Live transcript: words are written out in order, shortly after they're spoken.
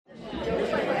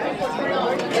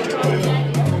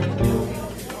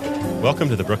Welcome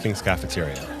to the Brookings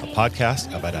Cafeteria, a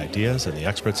podcast about ideas and the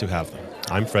experts who have them.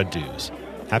 I'm Fred Dews.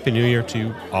 Happy New Year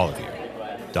to all of you.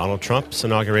 Donald Trump's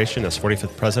inauguration as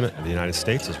 45th President of the United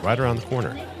States is right around the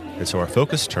corner, and so our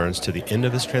focus turns to the end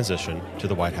of his transition to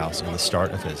the White House and the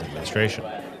start of his administration.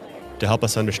 To help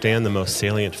us understand the most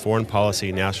salient foreign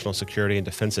policy, national security, and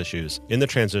defense issues in the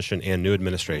transition and new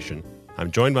administration, I'm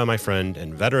joined by my friend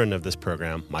and veteran of this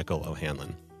program, Michael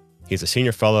O'Hanlon. He's a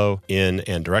senior fellow in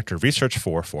and director of research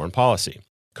for foreign policy,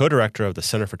 co-director of the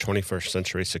Center for 21st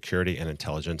Century Security and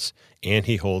Intelligence, and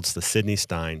he holds the Sidney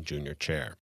Stein Jr.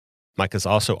 Chair. Mike is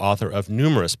also author of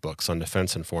numerous books on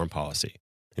defense and foreign policy,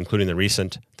 including the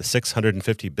recent The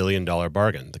 $650 Billion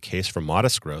Bargain, The Case for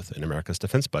Modest Growth in America's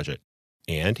Defense Budget.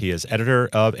 And he is editor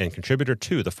of and contributor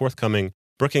to the forthcoming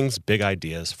Brookings Big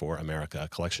Ideas for America, a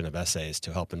collection of essays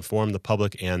to help inform the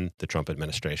public and the Trump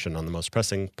administration on the most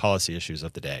pressing policy issues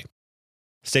of the day.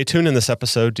 Stay tuned in this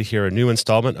episode to hear a new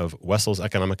installment of Wessel's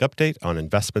Economic Update on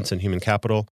investments in human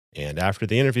capital. And after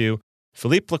the interview,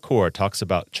 Philippe Lacour talks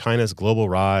about China's global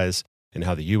rise and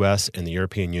how the U.S. and the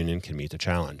European Union can meet the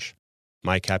challenge.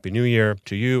 Mike, Happy New Year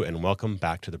to you, and welcome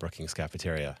back to the Brookings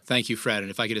Cafeteria. Thank you, Fred. And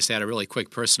if I could just add a really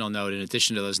quick personal note, in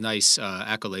addition to those nice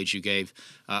accolades you gave,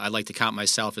 I'd like to count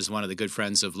myself as one of the good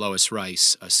friends of Lois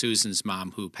Rice, Susan's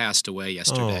mom, who passed away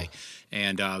yesterday. Oh.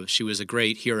 And she was a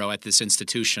great hero at this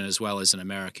institution, as well as an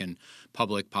American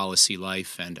public policy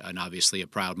life, and obviously a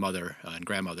proud mother and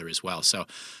grandmother as well. So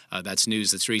that's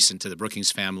news that's recent to the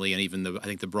Brookings family, and even I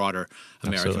think the broader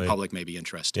American public may be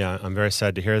interested. Yeah, I'm very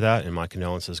sad to hear that, and my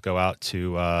condolences go out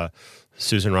to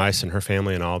Susan Rice and her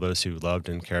family and all those who loved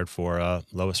and cared for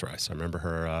Lois Rice. I remember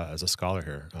her as a scholar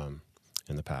here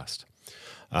in the past.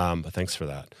 But thanks for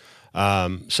that.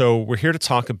 So we're here to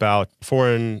talk about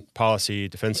foreign policy,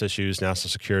 defense issues, national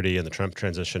security, and the Trump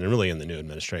transition, and really in the new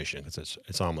administration, because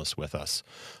it's almost with us.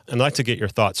 And I'd like to get your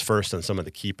thoughts first on some of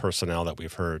the key personnel that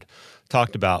we've heard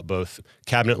talked about, both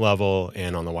cabinet level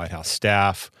and on the White House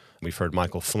staff. We've heard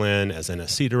Michael Flynn as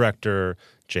NSC director,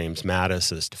 James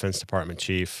Mattis as Defense Department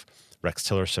chief, Rex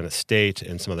Tillerson at State,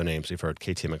 and some other names. We've heard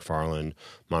KT McFarland,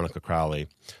 Monica Crowley.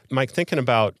 Mike, thinking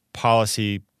about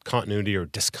policy continuity or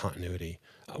discontinuity,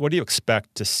 what do you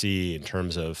expect to see in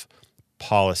terms of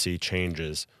policy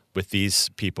changes with these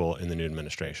people in the new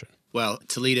administration? Well,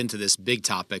 to lead into this big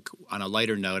topic, on a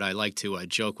lighter note, I like to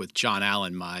joke with John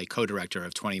Allen, my co-director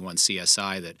of 21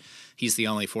 CSI, that he's the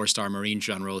only four-star Marine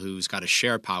general who's got a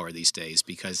share power these days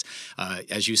because,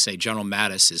 as you say, General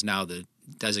Mattis is now the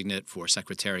designate for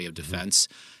Secretary of Defense.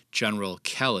 General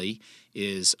Kelly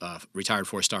is a retired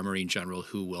four-star Marine general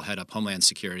who will head up Homeland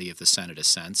Security if the Senate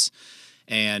assents.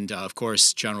 And, of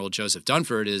course, General Joseph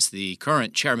Dunford is the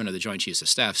current chairman of the Joint Chiefs of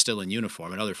Staff, still in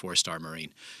uniform, another four-star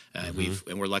Marine. And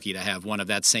we're lucky to have one of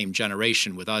that same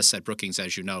generation with us at Brookings,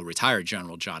 as you know, retired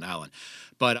General John Allen.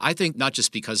 But I think not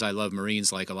just because I love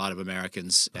Marines like a lot of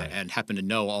Americans and happen to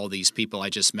know all these people I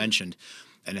just mentioned,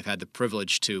 and have had the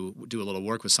privilege to do a little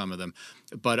work with some of them.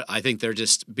 But I think they're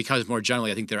just, because more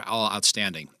generally, I think they're all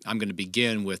outstanding. I'm going to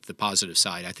begin with the positive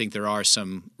side. I think there are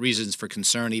some reasons for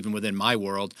concern, even within my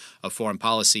world of foreign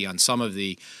policy, on some of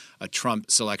the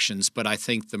Trump selections, but I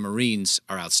think the Marines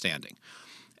are outstanding.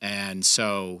 And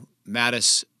so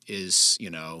Mattis is,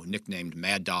 nicknamed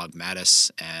Mad Dog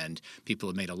Mattis, and people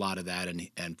have made a lot of that.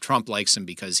 And Trump likes him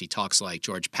because he talks like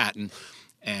George Patton,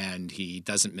 and he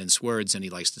doesn't mince words, and he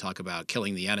likes to talk about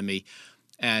killing the enemy.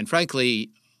 And frankly,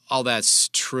 all that's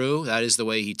true. That is the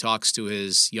way he talks to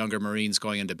his younger Marines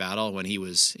going into battle when he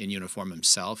was in uniform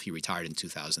himself. He retired in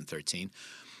 2013.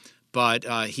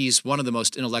 But he's one of the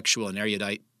most intellectual and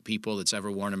erudite people that's ever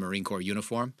worn a Marine Corps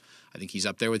uniform. I think he's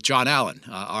up there with John Allen,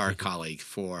 our colleague,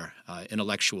 for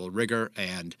intellectual rigor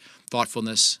and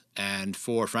thoughtfulness, and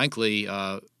for, frankly,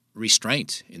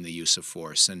 restraint in the use of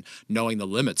force and knowing the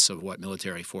limits of what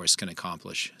military force can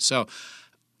accomplish. So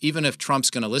even if Trump's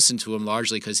going to listen to him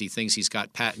largely because he thinks he's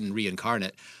got Patton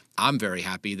reincarnate, I'm very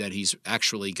happy that he's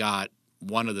actually got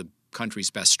one of the country's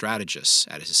best strategists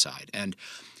at his side. And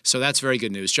so that's very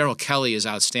good news. General Kelly is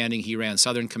outstanding. He ran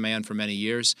Southern Command for many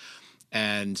years.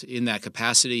 And in that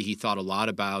capacity, he thought a lot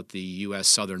about the U.S.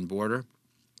 southern border.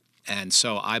 And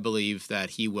so I believe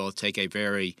that he will take a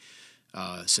very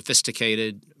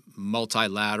sophisticated,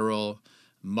 multilateral,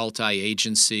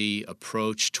 multi-agency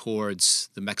approach towards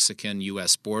the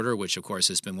Mexican-U.S. border, which, of course,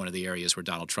 has been one of the areas where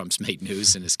Donald Trump's made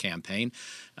news in his campaign.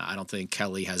 I don't think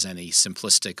Kelly has any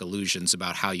simplistic illusions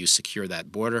about how you secure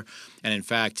that border. And, in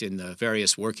fact, in the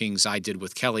various workings I did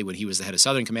with Kelly when he was the head of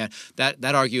Southern Command, that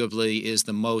arguably is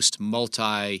the most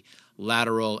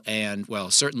multilateral and, well,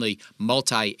 certainly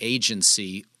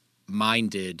multi-agency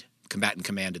minded combatant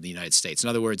command in the United States. In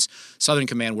other words, Southern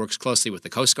Command works closely with the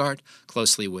Coast Guard,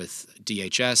 closely with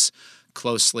DHS,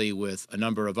 closely with a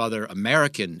number of other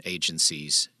American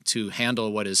agencies to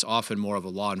handle what is often more of a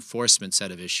law enforcement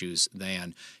set of issues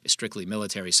than a strictly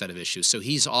military set of issues. So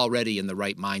he's already in the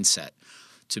right mindset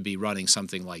to be running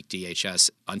something like DHS.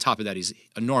 On top of that, he's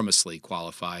enormously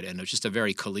qualified and just a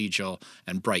very collegial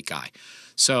and bright guy.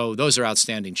 So those are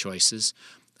outstanding choices.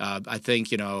 I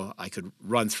think, I could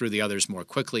run through the others more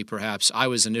quickly, perhaps. I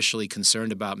was initially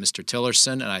concerned about Mr.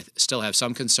 Tillerson, and I still have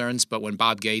some concerns, but when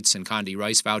Bob Gates and Condi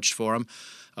Rice vouched for him,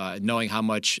 knowing how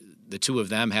much the two of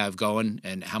them have going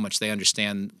and how much they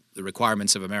understand the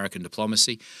requirements of American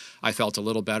diplomacy, I felt a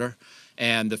little better.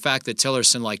 And the fact that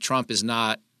Tillerson, like Trump, is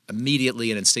not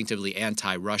immediately and instinctively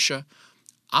anti-Russia,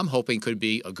 I'm hoping could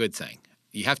be a good thing.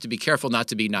 You have to be careful not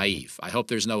to be naive. I hope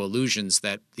there's no illusions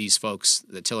that these folks,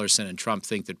 that Tillerson and Trump,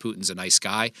 think that Putin's a nice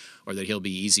guy or that he'll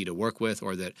be easy to work with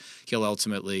or that he'll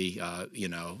ultimately,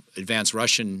 advance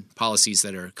Russian policies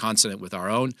that are consonant with our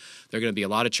own. There are going to be a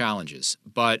lot of challenges.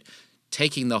 But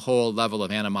taking the whole level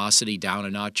of animosity down a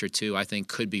notch or two, I think,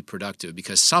 could be productive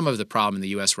because some of the problem in the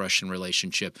U.S.-Russian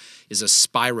relationship is a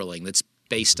spiraling that's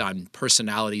based on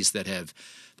personalities that have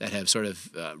sort of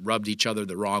rubbed each other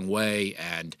the wrong way.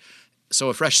 And so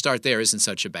a fresh start there isn't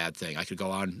such a bad thing. I could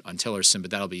go on Tillerson,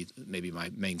 but that'll be maybe my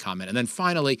main comment. And then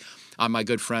finally, my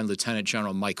good friend, Lieutenant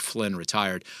General Mike Flynn,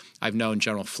 retired. I've known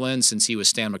General Flynn since he was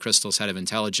Stan McChrystal's head of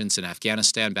intelligence in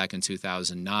Afghanistan back in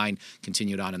 2009,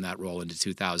 continued on in that role into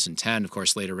 2010, of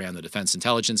course, later ran the Defense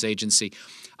Intelligence Agency.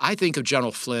 I think of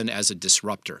General Flynn as a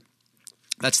disruptor.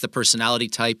 That's the personality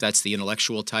type. That's the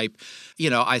intellectual type.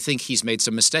 I think he's made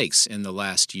some mistakes in the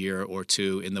last year or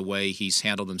two in the way he's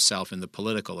handled himself in the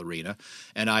political arena.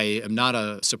 And I am not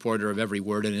a supporter of every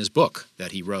word in his book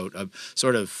that he wrote,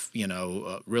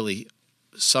 really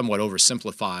somewhat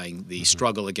oversimplifying the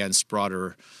struggle against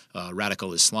broader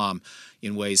radical Islam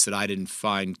in ways that I didn't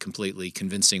find completely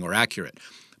convincing or accurate.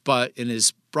 But in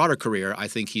his broader career, I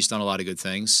think he's done a lot of good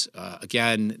things.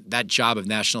 Again, that job of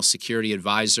national security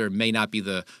advisor may not be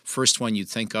the first one you'd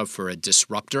think of for a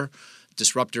disruptor.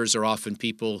 Disruptors are often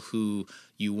people who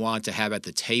you want to have at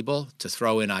the table to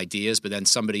throw in ideas, but then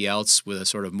somebody else with a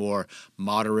sort of more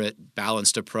moderate,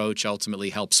 balanced approach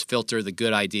ultimately helps filter the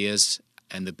good ideas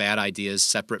and the bad ideas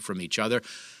separate from each other.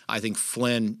 I think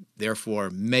Flynn, therefore,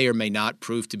 may or may not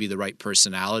prove to be the right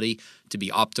personality to be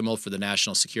optimal for the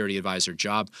National Security Advisor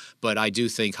job, but I do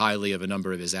think highly of a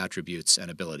number of his attributes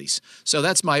and abilities. So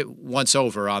that's my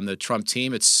once-over on the Trump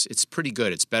team. It's pretty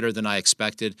good. It's better than I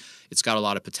expected. It's got a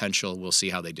lot of potential. We'll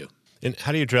see how they do. And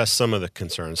how do you address some of the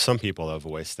concerns? Some people have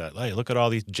voiced that, hey, look at all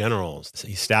these generals.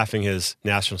 He's staffing his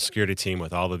national security team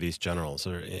with all of these generals.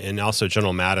 And also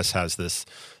General Mattis has this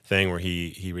thing where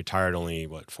he retired only,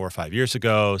 4 or 5 years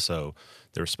ago. So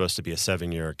there was supposed to be a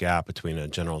 7-year gap between a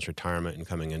general's retirement and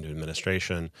coming into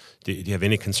administration. Do you have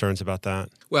any concerns about that?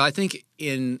 Well, I think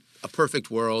in a perfect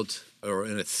world or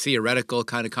in a theoretical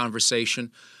kind of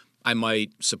conversation, I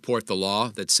might support the law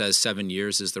that says 7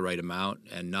 years is the right amount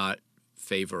and not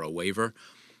favor a waiver.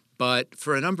 But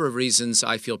for a number of reasons,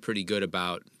 I feel pretty good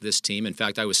about this team. In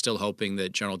fact, I was still hoping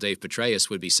that General Dave Petraeus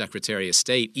would be Secretary of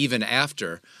State even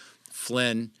after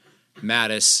Flynn,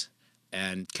 Mattis,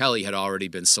 and Kelly had already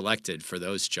been selected for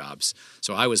those jobs.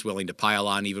 So I was willing to pile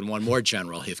on even one more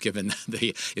general if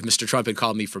Mr. Trump had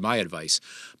called me for my advice.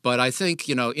 But I think,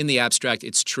 in the abstract,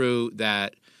 it's true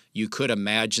that you could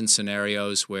imagine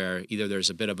scenarios where either there's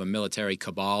a bit of a military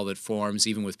cabal that forms,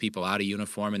 even with people out of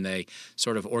uniform, and they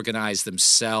sort of organize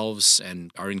themselves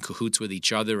and are in cahoots with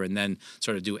each other and then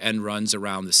sort of do end runs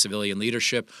around the civilian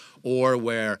leadership, or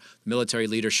where military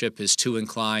leadership is too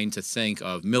inclined to think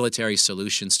of military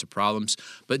solutions to problems.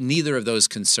 But neither of those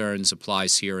concerns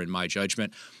applies here in my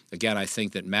judgment. Again, I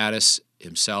think that Mattis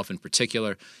himself in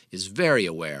particular is very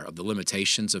aware of the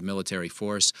limitations of military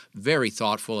force, very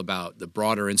thoughtful about the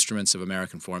broader instruments of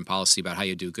American foreign policy, about how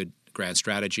you do good grand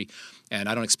strategy. And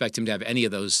I don't expect him to have any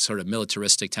of those sort of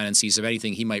militaristic tendencies. If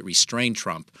anything, he might restrain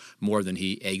Trump more than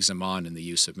he eggs him on in the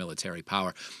use of military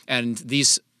power. And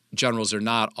these generals are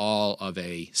not all of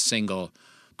a single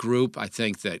group. I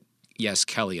think that, yes,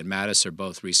 Kelly and Mattis are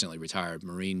both recently retired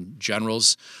Marine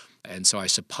generals. And so I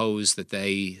suppose that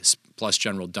they, plus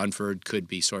General Dunford, could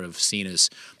be sort of seen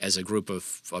as a group of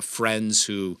friends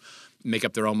who make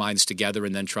up their own minds together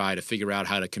and then try to figure out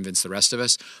how to convince the rest of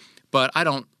us. But I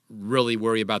don't really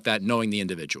worry about that knowing the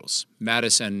individuals.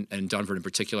 Mattis and Dunford in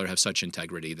particular have such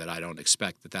integrity that I don't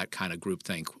expect that kind of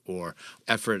groupthink or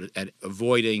effort at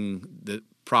avoiding the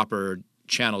proper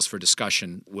channels for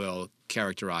discussion will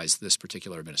characterize this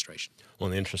particular administration. Well,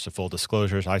 in the interest of full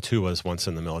disclosures, I too was once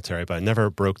in the military, but I never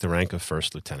broke the rank of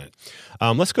first lieutenant.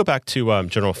 Let's go back to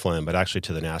General Flynn, but actually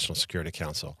to the National Security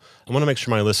Council. I want to make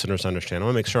sure my listeners understand. I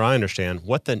want to make sure I understand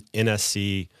what the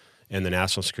NSC and the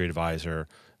National Security Advisor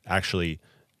actually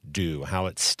do, how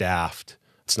it's staffed.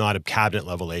 It's not a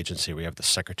cabinet-level agency where you have the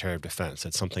Secretary of Defense.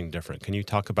 It's something different. Can you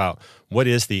talk about what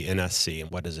is the NSC and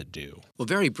what does it do? Well,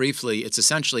 very briefly, it's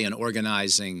essentially an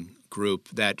organizing group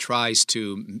that tries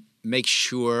to make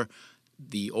sure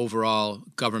the overall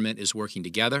government is working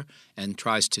together and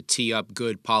tries to tee up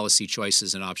good policy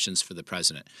choices and options for the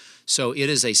president. So it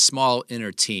is a small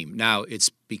inner team. Now, it's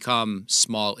become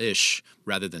small-ish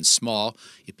rather than small.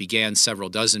 It began several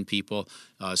dozen people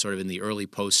sort of in the early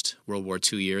post-World War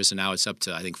II years, and now it's up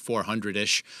to, I think,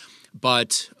 400-ish.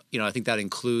 But I think that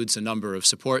includes a number of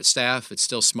support staff. It's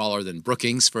still smaller than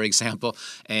Brookings, for example.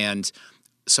 And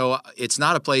so it's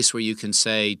not a place where you can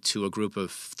say to a group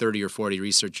of 30 or 40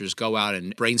 researchers, go out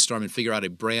and brainstorm and figure out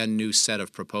a brand new set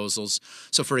of proposals.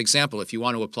 So, for example, if you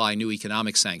want to apply new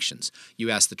economic sanctions, you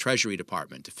ask the Treasury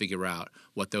Department to figure out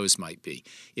what those might be.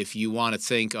 If you want to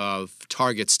think of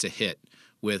targets to hit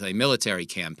with a military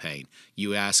campaign,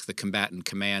 you ask the combatant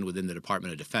command within the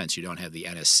Department of Defense. You don't have the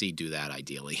NSC do that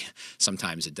ideally.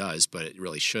 Sometimes it does, but it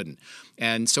really shouldn't.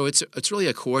 And so it's really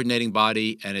a coordinating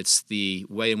body, and it's the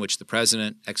way in which the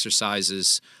president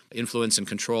exercises influence and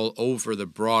control over the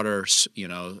broader,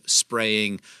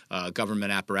 spraying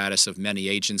government apparatus of many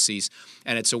agencies.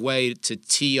 And it's a way to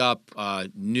tee up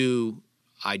new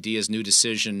ideas, new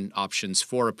decision options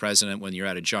for a president when you're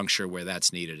at a juncture where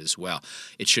that's needed as well.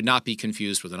 It should not be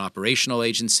confused with an operational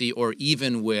agency or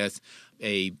even with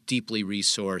a deeply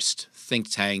resourced think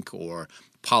tank or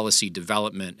policy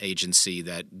development agency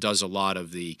that does a lot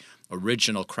of the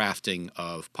original crafting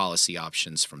of policy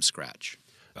options from scratch.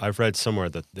 I've read somewhere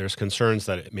that there's concerns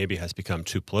that it maybe has become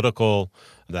too political,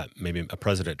 that maybe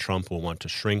President Trump will want to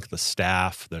shrink the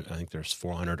staff. I think there's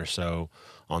 400 or so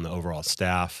on the overall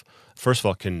staff. First of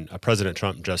all, can President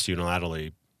Trump just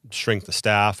unilaterally shrink the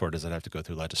staff, or does it have to go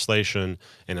through legislation?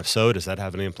 And if so, does that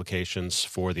have any implications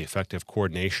for the effective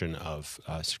coordination of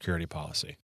security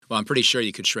policy? Well, I'm pretty sure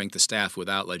you could shrink the staff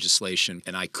without legislation,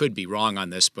 and I could be wrong on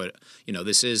this, but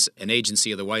this is an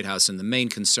agency of the White House, and the main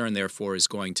concern, therefore, is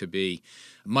going to be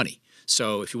money.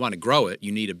 So if you want to grow it,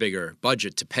 you need a bigger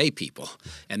budget to pay people,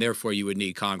 and therefore you would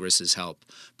need Congress's help.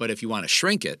 But if you want to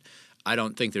shrink it, I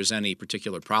don't think there's any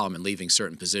particular problem in leaving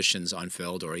certain positions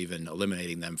unfilled or even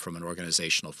eliminating them from an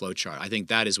organizational flowchart. I think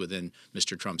that is within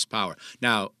Mr. Trump's power.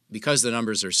 Now, because the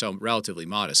numbers are so relatively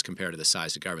modest compared to the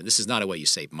size of government, this is not a way you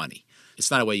save money. It's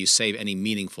not a way you save any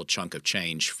meaningful chunk of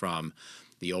change from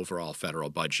the overall federal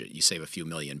budget. You save a few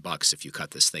 $1,000,000 if you cut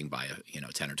this thing by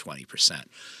 10 or 20%.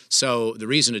 So the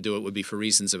reason to do it would be for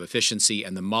reasons of efficiency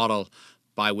and the model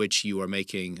by which you are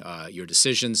making your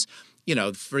decisions.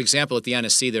 For example, at the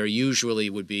NSC, there usually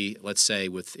would be, let's say,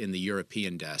 within the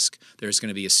European desk, there's going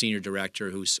to be a senior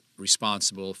director who's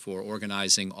responsible for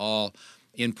organizing all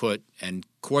input and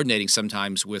coordinating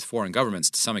sometimes with foreign governments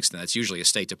to some extent. That's usually a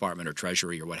State Department or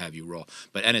Treasury or what have you role.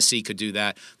 But NSC could do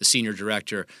that. The senior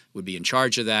director would be in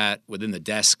charge of that within the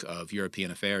desk of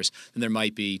European affairs. And there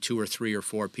might be 2 or 3 or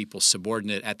 4 people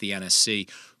subordinate at the NSC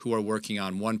who are working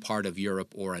on one part of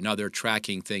Europe or another,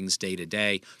 tracking things day to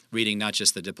day, reading not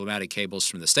just the diplomatic cables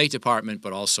from the State Department,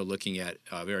 but also looking at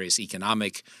various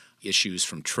economic issues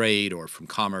from trade or from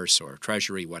commerce or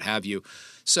Treasury, what have you.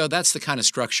 So that's the kind of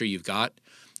structure you've got.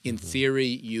 In theory,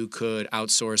 you could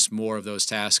outsource more of those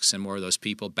tasks and more of those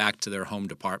people back to their home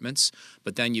departments.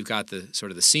 But then you've got the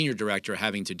senior director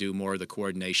having to do more of the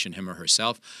coordination, him or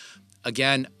herself.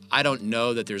 Again, I don't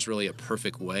know that there's really a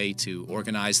perfect way to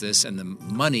organize this, and the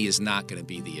money is not going to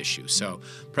be the issue. So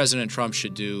President Trump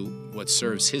should do what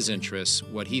serves his interests,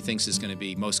 what he thinks is going to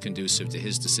be most conducive to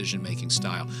his decision-making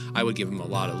style. I would give him a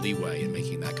lot of leeway in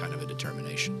making that kind of a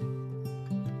determination.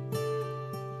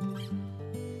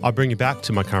 I'll bring you back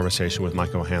to my conversation with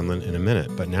Mike O'Hanlon in a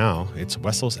minute, but now it's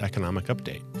Wessel's Economic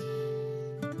Update.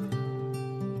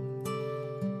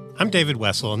 I'm David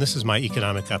Wessel, and this is my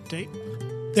Economic Update.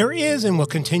 There is and will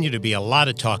continue to be a lot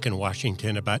of talk in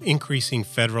Washington about increasing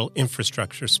federal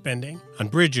infrastructure spending on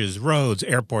bridges, roads,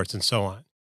 airports, and so on.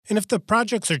 And if the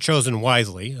projects are chosen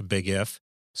wisely, a big if,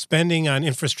 spending on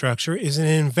infrastructure is an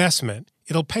investment.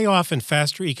 It'll pay off in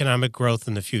faster economic growth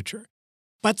in the future.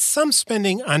 But some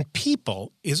spending on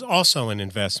people is also an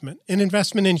investment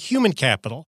in human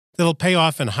capital that'll pay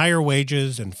off in higher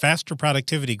wages and faster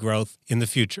productivity growth in the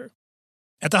future.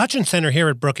 At the Hutchins Center here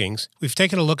at Brookings, we've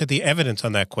taken a look at the evidence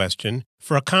on that question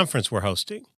for a conference we're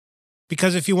hosting.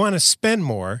 Because if you want to spend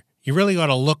more, you really ought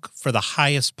to look for the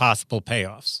highest possible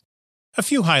payoffs. A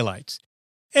few highlights.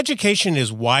 Education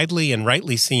is widely and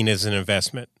rightly seen as an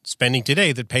investment, spending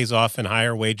today that pays off in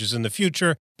higher wages in the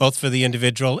future, both for the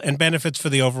individual and benefits for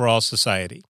the overall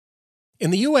society. In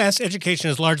the U.S., education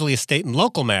is largely a state and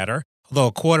local matter, although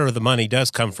a quarter of the money does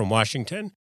come from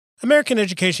Washington. American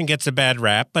education gets a bad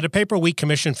rap, but a paper we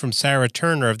commissioned from Sarah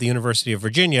Turner of the University of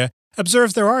Virginia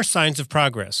observes there are signs of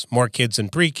progress: more kids in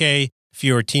pre-K,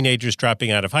 fewer teenagers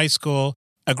dropping out of high school,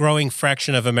 a growing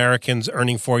fraction of Americans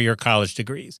earning four-year college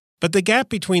degrees. But the gap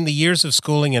between the years of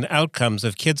schooling and outcomes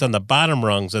of kids on the bottom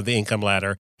rungs of the income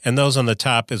ladder and those on the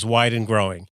top is wide and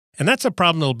growing. And that's a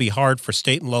problem that will be hard for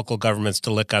state and local governments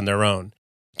to lick on their own.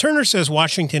 Turner says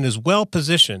Washington is well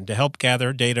positioned to help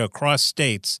gather data across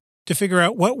states to figure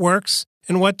out what works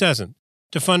and what doesn't,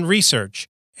 to fund research,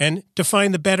 and to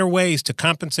find the better ways to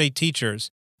compensate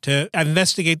teachers, to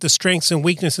investigate the strengths and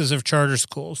weaknesses of charter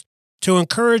schools, to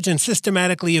encourage and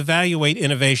systematically evaluate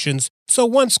innovations so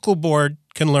one school board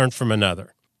can learn from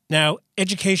another. Now,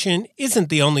 education isn't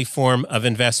the only form of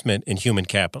investment in human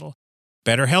capital.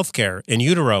 Better health care in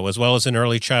utero as well as in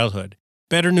early childhood,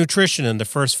 better nutrition in the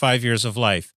first 5 years of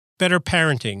life, better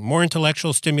parenting, more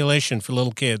intellectual stimulation for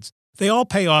little kids, they all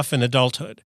pay off in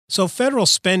adulthood. So federal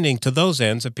spending to those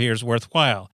ends appears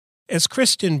worthwhile. As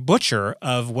Kristen Butcher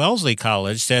of Wellesley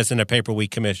College says in a paper we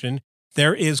commissioned,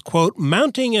 there is, quote,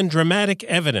 mounting and dramatic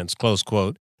evidence, close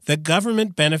quote, that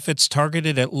government benefits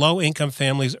targeted at low-income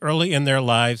families early in their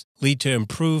lives lead to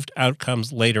improved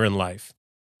outcomes later in life.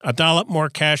 A dollop more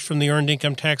cash from the Earned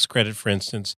Income Tax Credit, for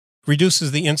instance,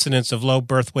 reduces the incidence of low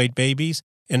birth weight babies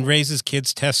and raises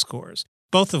kids' test scores,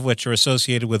 both of which are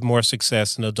associated with more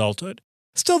success in adulthood.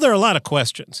 Still, there are a lot of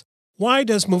questions. Why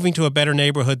does moving to a better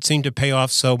neighborhood seem to pay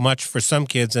off so much for some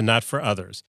kids and not for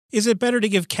others? Is it better to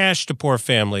give cash to poor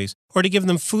families or to give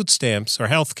them food stamps or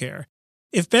health care?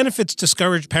 If benefits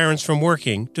discourage parents from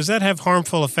working, does that have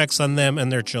harmful effects on them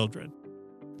and their children?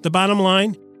 The bottom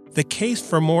line, the case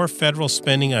for more federal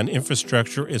spending on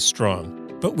infrastructure is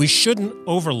strong, but we shouldn't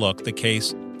overlook the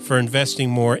case for investing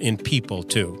more in people,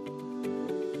 too.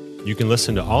 You can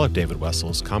listen to all of David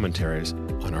Wessel's commentaries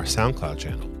on our SoundCloud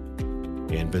channel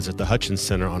and visit the Hutchins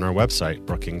Center on our website,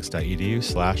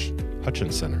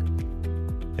 brookings.edu/Hutchins Center.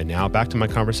 And now back to my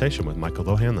conversation with Michael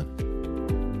O'Hanlon.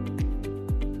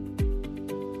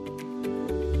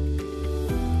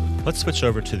 Let's switch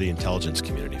over to the intelligence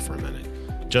community for a minute.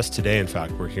 Just today, in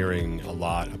fact, we're hearing a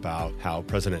lot about how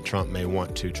President Trump may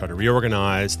want to try to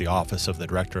reorganize the office of the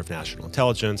Director of National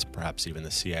Intelligence, perhaps even the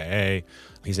CIA.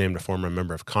 He's named a former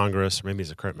member of Congress, or maybe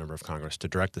he's a current member of Congress, to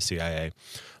direct the CIA.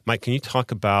 Mike, can you talk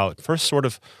about, first, sort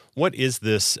of, what is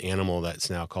this animal that's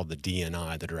now called the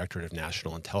DNI, the Directorate of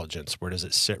National Intelligence? Where does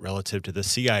it sit relative to the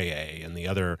CIA and the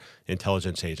other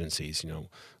intelligence agencies?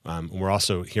 We're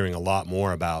also hearing a lot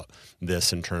more about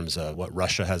this in terms of what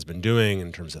Russia has been doing,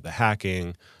 in terms of the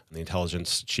hacking. The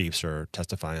intelligence chiefs are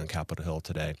testifying on Capitol Hill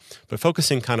today. But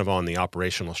focusing kind of on the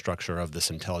operational structure of this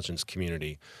intelligence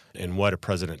community and what a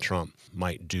President Trump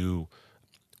might do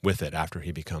with it after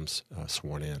he becomes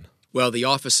sworn in. Well, the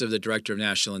Office of the Director of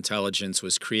National Intelligence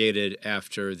was created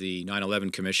after the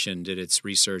 9/11 Commission did its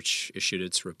research, issued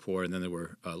its report, and then there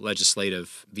were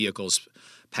legislative vehicles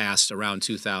passed around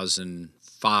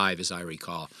 2005, as I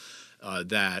recall,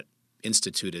 that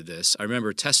instituted this. I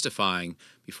remember testifying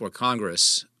before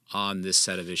Congress on this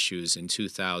set of issues in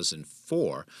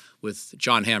 2004 with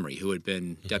John Hamre, who had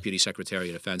been Deputy Secretary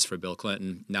of Defense for Bill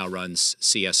Clinton, now runs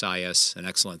CSIS, an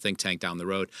excellent think tank down the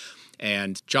road.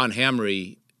 And John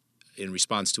Hamre, in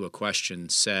response to a question,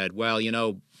 said, well,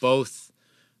 both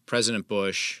President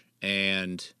Bush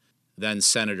and then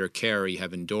Senator Kerry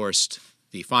have endorsed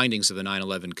the findings of the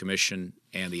 9/11 Commission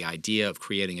and the idea of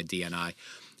creating a DNI,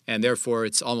 and therefore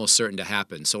it's almost certain to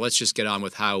happen. So let's just get on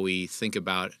with how we think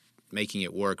about making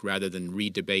it work rather than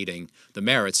redebating the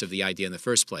merits of the idea in the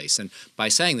first place. And by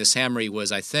saying this, Hamre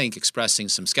was, I think, expressing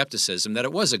some skepticism that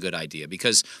it was a good idea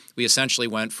because we essentially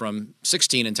went from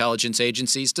 16 intelligence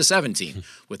agencies to 17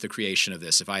 with the creation of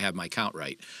this, if I have my count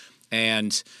right.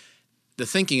 And the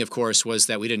thinking, of course, was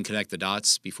that we didn't connect the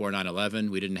dots before 9/11.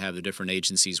 We didn't have the different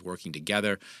agencies working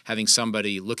together, having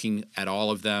somebody looking at all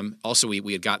of them. Also,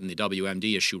 we had gotten the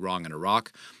WMD issue wrong in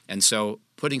Iraq. And so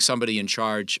putting somebody in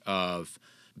charge of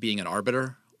being an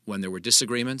arbiter when there were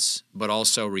disagreements, but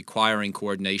also requiring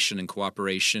coordination and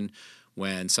cooperation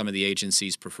when some of the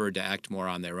agencies preferred to act more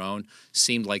on their own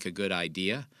seemed like a good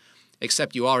idea,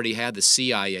 except you already had the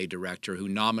CIA director who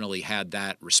nominally had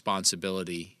that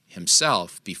responsibility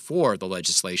himself before the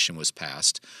legislation was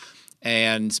passed.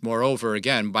 And moreover,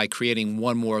 again, by creating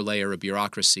one more layer of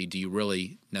bureaucracy, do you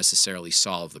really necessarily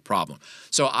solve the problem?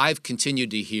 So I've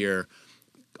continued to hear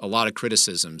a lot of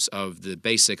criticisms of the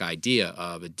basic idea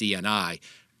of a DNI,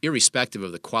 irrespective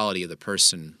of the quality of the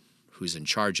person who's in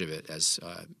charge of it, as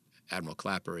Admiral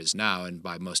Clapper is now, and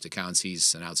by most accounts,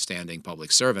 he's an outstanding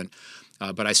public servant.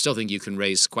 But I still think you can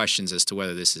raise questions as to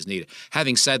whether this is needed.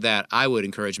 Having said that, I would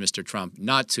encourage Mr. Trump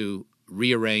not to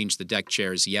rearrange the deck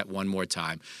chairs yet one more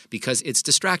time, because it's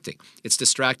distracting. It's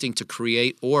distracting to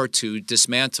create or to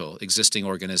dismantle existing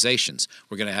organizations.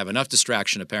 We're going to have enough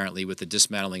distraction, apparently, with the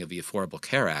dismantling of the Affordable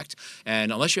Care Act.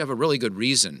 And unless you have a really good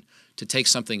reason to take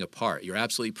something apart, you're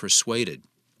absolutely persuaded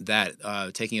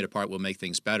that taking it apart will make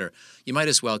things better, you might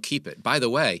as well keep it. By the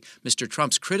way, Mr.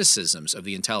 Trump's criticisms of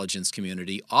the intelligence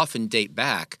community often date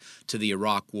back to the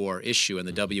Iraq War issue and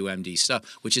the WMD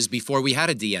stuff, which is before we had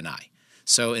a DNI.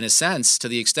 So in a sense, to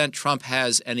the extent Trump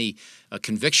has any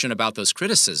conviction about those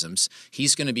criticisms,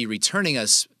 he's going to be returning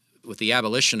us, with the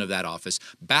abolition of that office,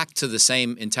 back to the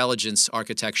same intelligence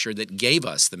architecture that gave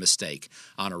us the mistake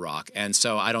on Iraq. And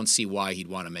so I don't see why he'd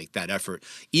want to make that effort,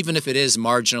 even if it is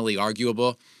marginally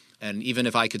arguable, and even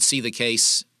if I could see the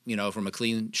case, from a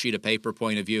clean sheet of paper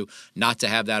point of view, not to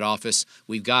have that office.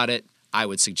 We've got it. I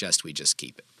would suggest we just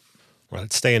keep it. Well,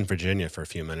 let's stay in Virginia for a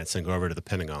few minutes and go over to the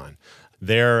Pentagon.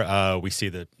 There we see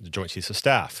the Joint Chiefs of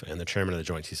Staff and the chairman of the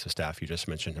Joint Chiefs of Staff. You just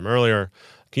mentioned him earlier.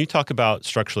 Can you talk about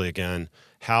structurally again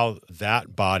how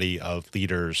that body of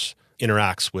leaders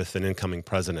interacts with an incoming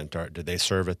president? Do they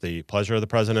serve at the pleasure of the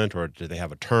president, or do they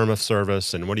have a term of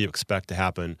service? And what do you expect to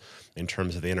happen in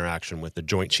terms of the interaction with the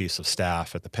Joint Chiefs of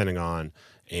Staff at the Pentagon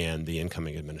and the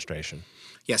incoming administration?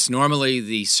 Yes, normally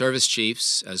the service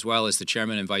chiefs, as well as the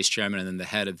chairman and vice chairman, and then the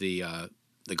head of the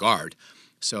Guard,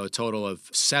 so a total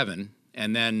of 7.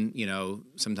 And then,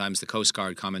 sometimes the Coast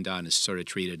Guard commandant is sort of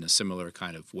treated in a similar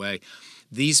kind of way.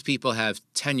 These people have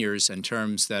tenures and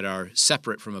terms that are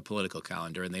separate from a political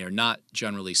calendar, and they are not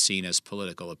generally seen as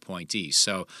political appointees.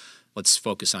 So let's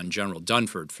focus on General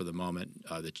Dunford for the moment,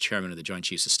 the chairman of the Joint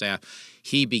Chiefs of Staff.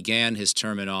 He began his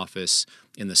term in office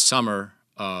in the summer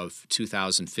of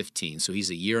 2015, so he's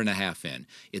a year and a half in.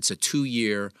 It's a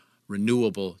 2-year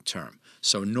renewable term.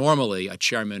 So normally a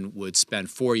chairman would spend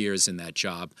 4 years in that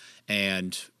job,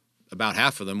 and about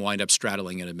half of them wind up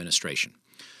straddling an administration.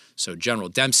 So General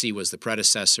Dempsey was the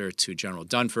predecessor to General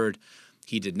Dunford.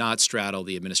 He did not straddle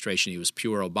the administration. He was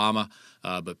pure Obama.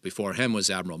 But before him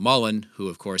was Admiral Mullen, who,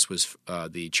 of course, was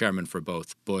the chairman for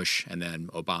both Bush and then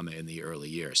Obama in the early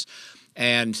years.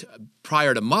 And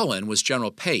prior to Mullen was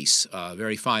General Pace, a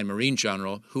very fine Marine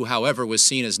general, who, however, was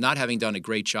seen as not having done a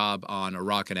great job on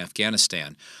Iraq and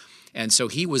Afghanistan. And so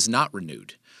he was not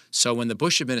renewed. So when the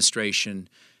Bush administration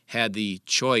had the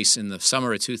choice in the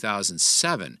summer of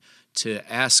 2007 to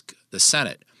ask the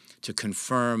Senate to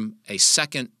confirm a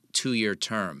second 2-year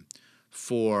term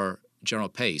for General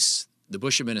Pace, the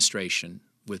Bush administration,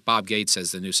 with Bob Gates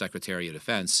as the new Secretary of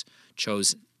Defense,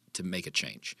 chose to make a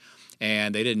change.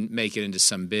 And they didn't make it into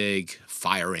some big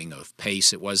firing of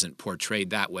Pace. It wasn't portrayed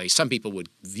that way. Some people would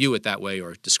view it that way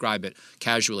or describe it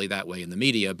casually that way in the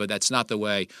media, but that's not the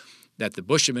way that the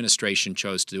Bush administration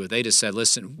chose to do it. They just said,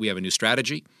 listen, we have a new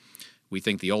strategy. We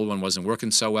think the old one wasn't working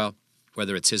so well.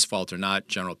 Whether it's his fault or not,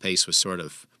 General Pace was sort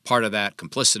of part of that,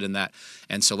 complicit in that,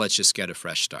 and so let's just get a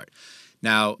fresh start.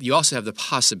 Now, you also have the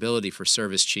possibility for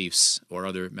service chiefs or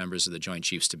other members of the Joint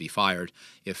Chiefs to be fired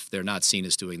if they're not seen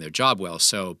as doing their job well.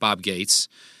 So Bob Gates,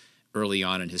 early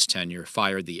on in his tenure,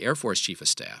 fired the Air Force Chief of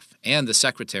Staff and the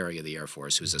Secretary of the Air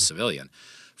Force, who's a civilian,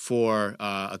 for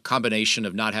a combination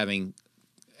of not having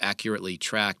accurately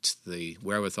tracked the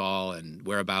wherewithal and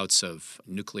whereabouts of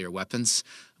nuclear weapons.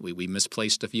 We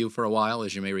misplaced a few for a while,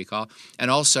 as you may recall, and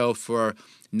also for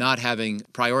not having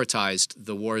prioritized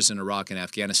the wars in Iraq and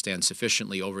Afghanistan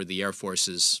sufficiently over the Air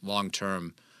Force's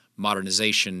long-term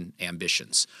modernization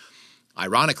ambitions.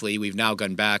 Ironically, we've now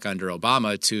gone back under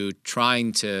Obama to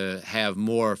trying to have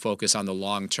more focus on the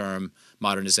long-term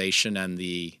modernization and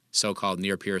the so-called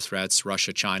near-peer threats,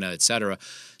 Russia, China, et cetera.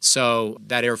 So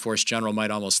that Air Force general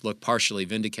might almost look partially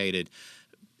vindicated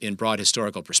in broad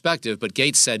historical perspective. But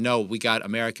Gates said, no, we got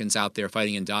Americans out there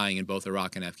fighting and dying in both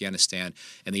Iraq and Afghanistan,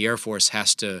 and the Air Force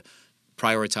has to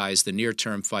prioritize the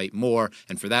near-term fight more.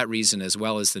 And for that reason, as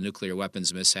well as the nuclear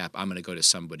weapons mishap, I'm going to go to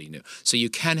somebody new. So you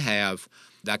can have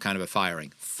that kind of a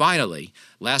firing. Finally,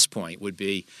 last point would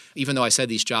be, even though I said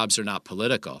these jobs are not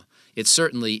political, it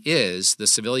certainly is the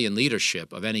civilian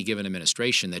leadership of any given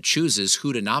administration that chooses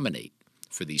who to nominate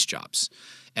for these jobs.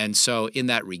 And so in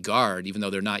that regard, even though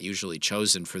they're not usually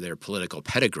chosen for their political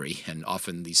pedigree, and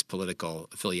often these political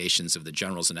affiliations of the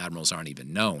generals and admirals aren't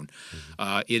even known,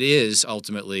 it is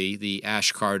ultimately the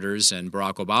Ash Carters and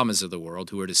Barack Obamas of the world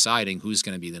who are deciding who's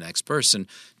going to be the next person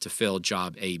to fill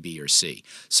job A, B, or C.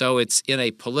 So it's in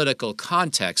a political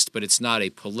context, but it's not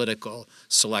a political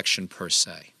selection per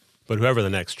se. But whoever the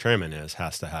next chairman is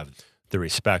has to have the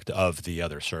respect of the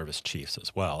other service chiefs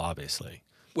as well, obviously.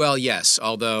 Well, yes,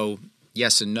 although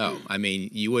yes and no. I mean,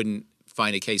 you wouldn't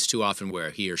find a case too often where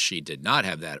he or she did not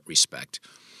have that respect,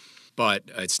 but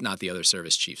it's not the other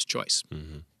service chief's choice.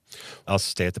 Mm-hmm. I'll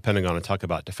stay at the Pentagon and talk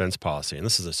about defense policy, and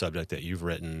this is a subject that you've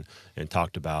written and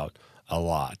talked about a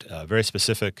lot. Very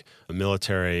specific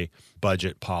military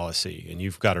budget policy, and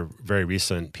you've got a very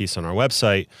recent piece on our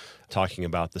website talking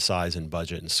about the size and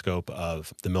budget and scope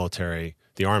of the military,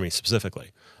 the Army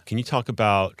specifically. Can you talk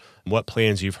about what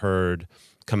plans you've heard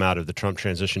come out of the Trump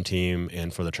transition team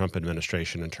and for the Trump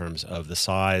administration in terms of the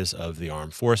size of the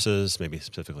armed forces, maybe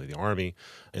specifically the Army,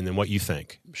 and then what you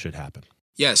think should happen?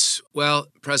 Yes. Well,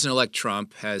 President-elect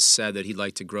Trump has said that he'd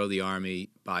like to grow the Army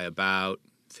by about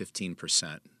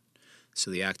 15%. So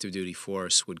the active duty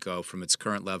force would go from its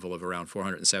current level of around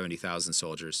 470,000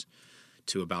 soldiers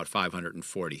to about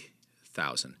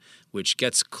 540,000, which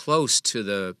gets close to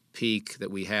the peak that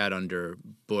we had under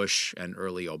Bush and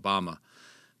early Obama,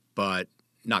 but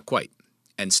not quite,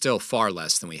 and still far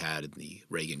less than we had in the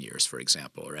Reagan years, for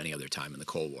example, or any other time in the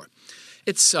Cold War.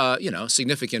 It's,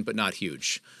 significant but not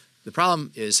huge. The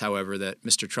problem is, however, that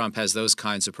Mr. Trump has those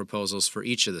kinds of proposals for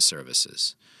each of the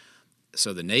services.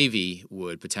 So the Navy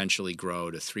would potentially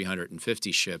grow to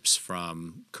 350 ships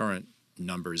from current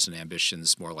numbers and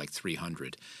ambitions, more like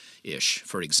 300-ish,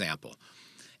 for example.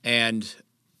 And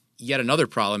yet another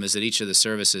problem is that each of the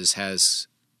services has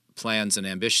plans and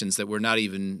ambitions that were not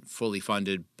even fully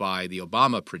funded by the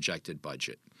Obama projected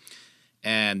budget.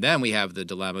 And then we have the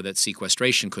dilemma that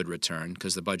sequestration could return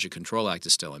because the Budget Control Act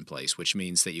is still in place, which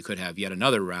means that you could have yet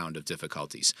another round of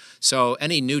difficulties. So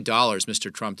any new dollars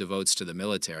Mr. Trump devotes to the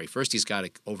military, first he's got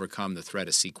to overcome the threat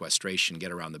of sequestration,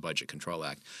 get around the Budget Control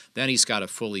Act. Then he's got to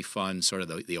fully fund sort of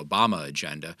the Obama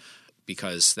agenda,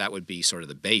 because that would be sort of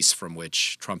the base from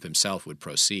which Trump himself would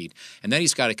proceed. And then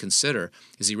he's got to consider,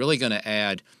 is he really going to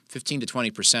add 15 to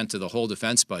 20% to the whole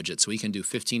defense budget so he can do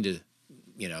 16 to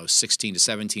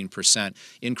 17%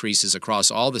 increases across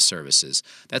all the services?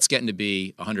 That's getting to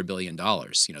be $100 billion.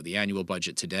 The annual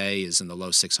budget today is in the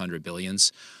low 600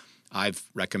 billions. I've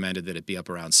recommended that it be up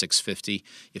around 650.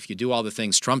 If you do all the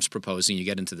things Trump's proposing, you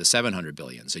get into the 700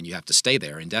 billions, and you have to stay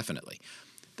there indefinitely.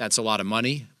 That's a lot of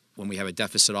money when we have a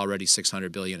deficit already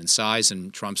 $600 billion in size,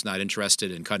 and Trump's not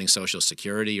interested in cutting Social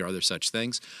Security or other such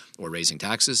things or raising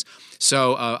taxes.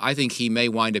 So I think he may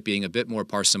wind up being a bit more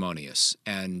parsimonious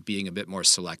and being a bit more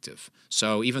selective.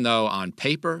 So even though on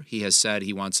paper he has said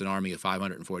he wants an army of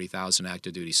 540,000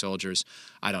 active duty soldiers,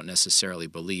 I don't necessarily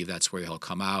believe that's where he'll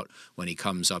come out when he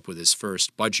comes up with his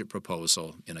first budget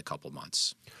proposal in a couple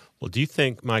months. Well, do you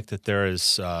think, Mike, that there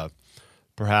is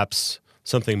perhaps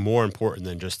something more important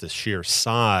than just the sheer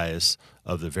size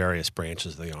of the various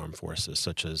branches of the armed forces,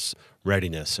 such as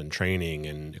readiness and training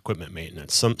and equipment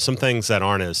maintenance? Some things that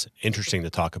aren't as interesting to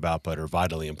talk about but are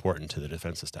vitally important to the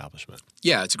defense establishment.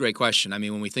 Yeah, it's a great question. I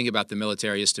mean, when we think about the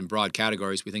military just in broad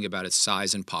categories, we think about its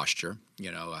size and posture,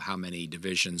 how many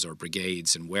divisions or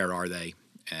brigades and where are they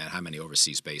and how many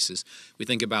overseas bases. We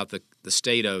think about the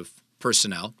state of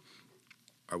personnel.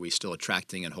 Are we still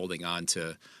attracting and holding on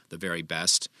to the very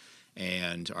best?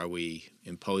 And are we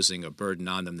imposing a burden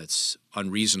on them that's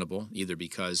unreasonable, either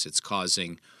because it's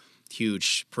causing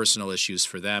huge personal issues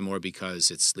for them or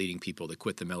because it's leading people to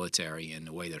quit the military in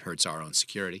a way that hurts our own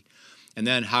security? And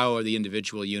then how are the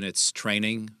individual units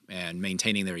training and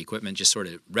maintaining their equipment, just sort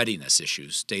of readiness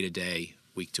issues, day to day,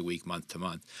 week to week, month to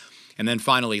month? And then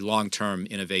finally, long-term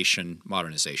innovation,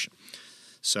 modernization.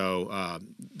 So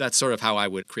that's sort of how I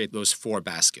would create those four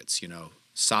baskets,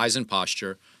 size and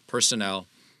posture, personnel,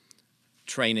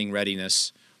 training,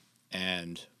 readiness,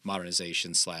 and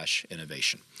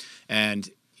modernization/innovation. And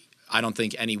I don't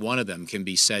think any one of them can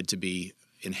be said to be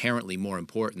inherently more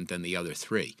important than the other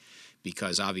three,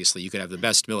 because obviously you could have the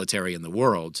best military in the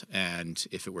world, and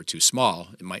if it were too small,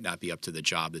 it might not be up to the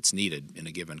job that's needed in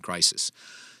a given crisis.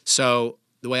 So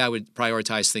the way I would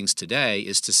prioritize things today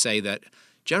is to say that,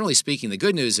 generally speaking, the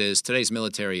good news is today's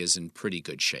military is in pretty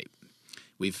good shape.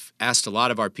 We've asked a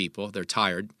lot of our people. They're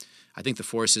tired. I think the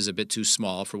force is a bit too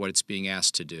small for what it's being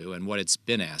asked to do and what it's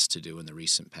been asked to do in the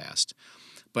recent past.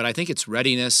 But I think its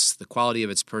readiness, the quality of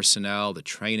its personnel, the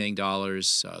training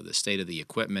dollars, the state of the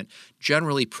equipment,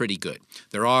 generally pretty good.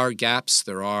 There are gaps,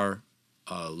 there are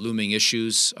looming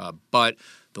issues, but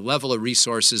the level of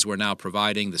resources we're now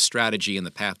providing, the strategy and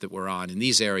the path that we're on in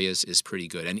these areas is pretty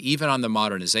good. And even on the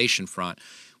modernization front,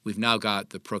 we've now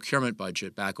got the procurement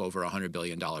budget back over $100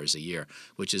 billion a year,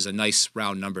 which is a nice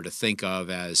round number to think of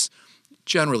as,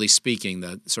 generally speaking,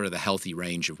 the sort of the healthy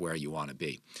range of where you want to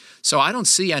be. So I don't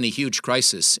see any huge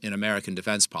crisis in American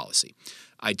defense policy.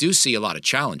 I do see a lot of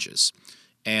challenges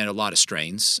and a lot of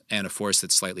strains and a force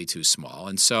that's slightly too small.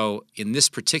 And so in this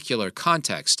particular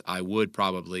context, I would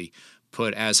probably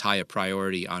put as high a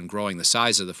priority on growing the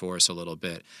size of the force a little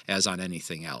bit as on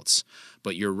anything else.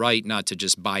 But you're right not to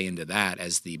just buy into that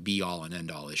as the be-all and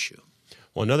end-all issue.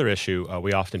 Well, another issue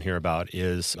we often hear about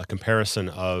is a comparison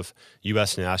of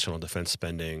U.S. national defense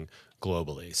spending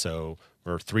globally. So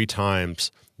we're 3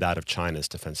 times that of China's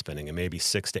defense spending and maybe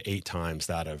 6 to 8 times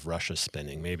that of Russia's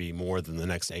spending, maybe more than the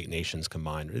next 8 nations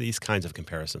combined, or these kinds of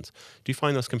comparisons. Do you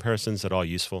find those comparisons at all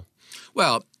useful?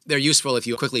 Well, they're useful if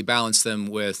you quickly balance them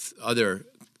with other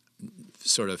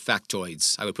sort of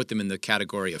factoids. I would put them in the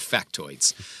category of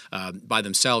factoids. By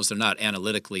themselves, they're not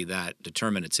analytically that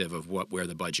determinative of where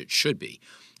the budget should be.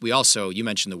 We also, you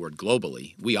mentioned the word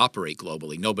globally. We operate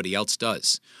globally. Nobody else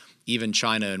does. Even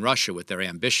China and Russia, with their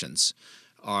ambitions,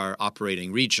 are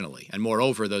operating regionally. And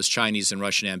moreover, those Chinese and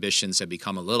Russian ambitions have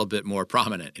become a little bit more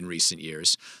prominent in recent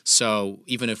years. So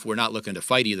even if we're not looking to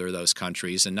fight either of those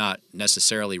countries and not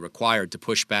necessarily required to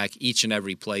push back each and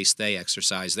every place they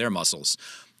exercise their muscles,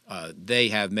 they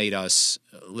have made us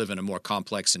live in a more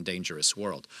complex and dangerous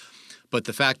world. But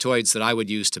the factoids that I would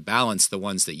use to balance the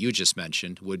ones that you just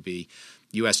mentioned would be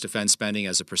U.S. defense spending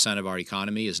as a percent of our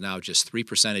economy is now just 3%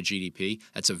 of GDP.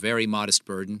 That's a very modest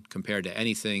burden compared to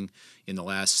anything in the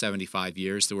last 75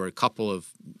 years. There were a couple of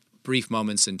brief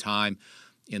moments in time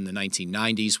in the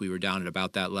 1990s. We were down at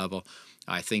about that level.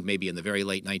 I think maybe in the very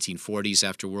late 1940s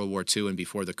after World War II and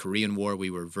before the Korean War, we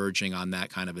were verging on that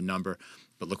kind of a number.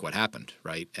 But look what happened,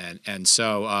 right? And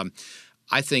so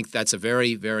I think that's a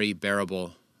very, very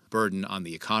bearable burden on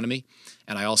the economy.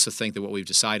 And I also think that what we've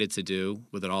decided to do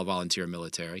with an all-volunteer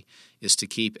military is to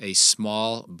keep a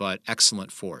small but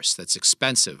excellent force that's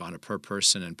expensive on a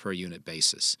per-person and per-unit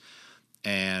basis.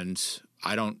 And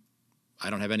I don't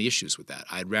have any issues with that.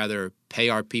 I'd rather pay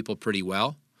our people pretty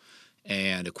well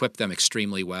and equip them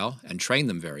extremely well and train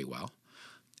them very well.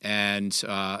 And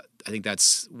I think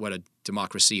that's what a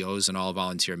democracy owes an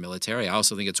all-volunteer military. I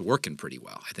also think it's working pretty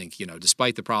well. I think,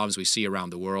 despite the problems we see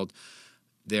around the world,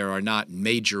 there are not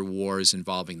major wars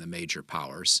involving the major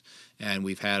powers, and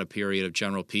we've had a period of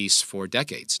general peace for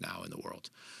decades now in the world.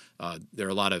 There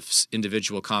are a lot of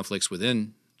individual conflicts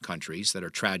within countries that are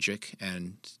tragic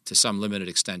and to some limited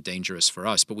extent dangerous for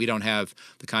us, but we don't have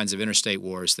the kinds of interstate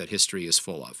wars that history is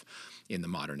full of in the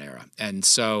modern era. And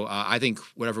so I think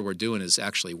whatever we're doing is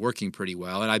actually working pretty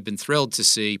well, and I've been thrilled to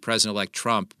see President-elect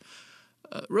Trump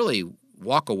really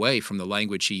walk away from the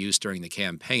language he used during the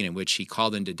campaign in which he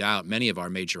called into doubt many of our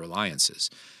major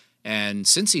alliances. And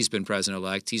since he's been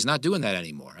president-elect, he's not doing that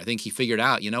anymore. I think he figured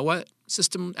out, what? The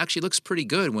system actually looks pretty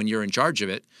good when you're in charge of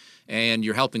it and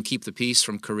you're helping keep the peace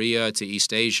from Korea to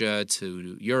East Asia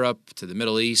to Europe to the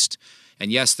Middle East.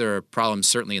 And yes, there are problems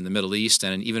certainly in the Middle East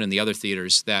and even in the other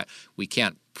theaters that we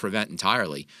can't prevent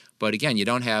entirely. But again, you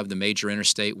don't have the major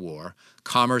interstate war.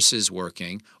 Commerce is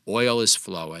working. Oil is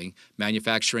flowing.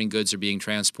 Manufacturing goods are being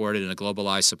transported in a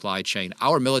globalized supply chain.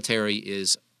 Our military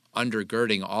is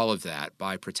undergirding all of that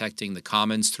by protecting the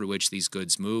commons through which these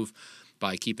goods move,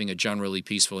 by keeping a generally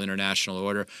peaceful international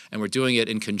order. And we're doing it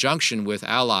in conjunction with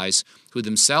allies who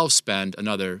themselves spend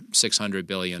another $600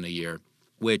 billion a year,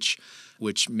 which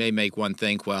may make one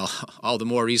think, well, all the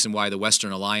more reason why the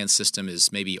Western alliance system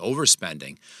is maybe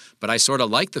overspending. But I sort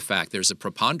of like the fact there's a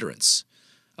preponderance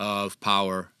of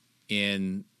power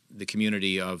in the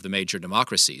community of the major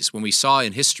democracies. When we saw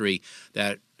in history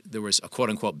that there was a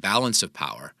quote-unquote balance of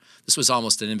power, this was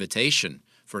almost an invitation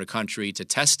for a country to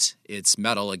test its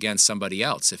mettle against somebody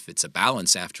else. If it's a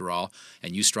balance, after all,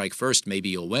 and you strike first, maybe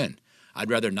you'll win.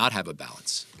 I'd rather not have a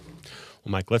balance.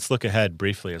 Well, Mike, let's look ahead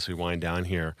briefly as we wind down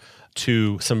here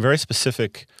to some very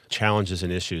specific challenges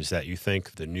and issues that you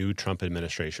think the new Trump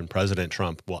administration, President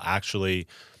Trump, will actually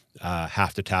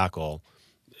have to tackle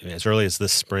as early as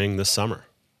this spring, this summer.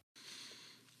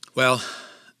 Well,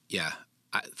 yeah.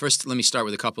 First, let me start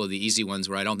with a couple of the easy ones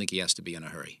where I don't think he has to be in a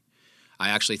hurry. I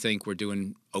actually think we're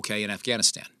doing okay in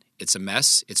Afghanistan. It's a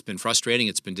mess. It's been frustrating.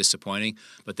 It's been disappointing.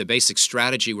 But the basic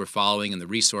strategy we're following and the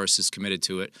resources committed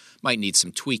to it might need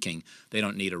some tweaking. They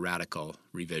don't need a radical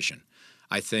revision.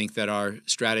 I think that our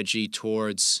strategy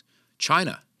towards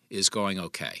China is going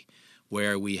okay.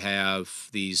 where we have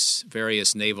these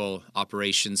various naval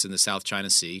operations in the South China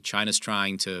Sea. China's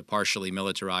trying to partially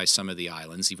militarize some of the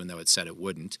islands, even though it said it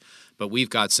wouldn't. But we've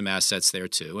got some assets there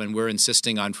too, and we're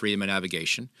insisting on freedom of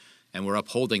navigation, and we're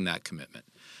upholding that commitment.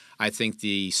 I think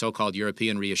the so-called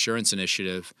European Reassurance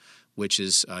Initiative, which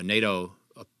is a NATO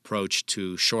approach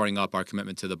to shoring up our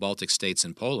commitment to the Baltic states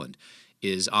and Poland,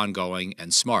 is ongoing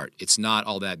and smart. It's not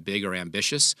all that big or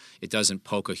ambitious. It doesn't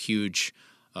poke a huge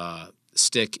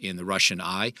stick in the Russian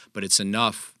eye, but it's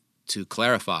enough to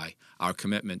clarify our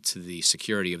commitment to the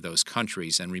security of those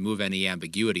countries and remove any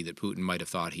ambiguity that Putin might have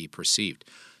thought he perceived.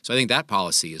 So I think that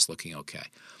policy is looking okay.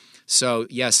 So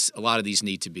yes, a lot of these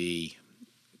need to be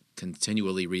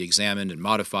continually re-examined and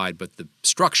modified, but the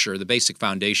structure, the basic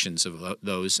foundations of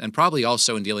those, and probably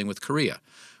also in dealing with Korea,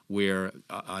 we're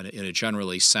in a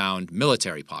generally sound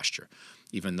military posture,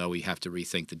 even though we have to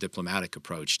rethink the diplomatic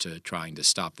approach to trying to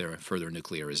stop their further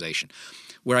nuclearization.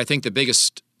 Where I think the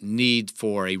biggest need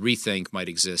for a rethink might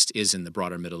exist is in the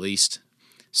broader Middle East,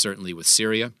 certainly with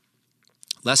Syria,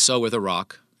 less so with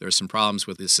Iraq. There are some problems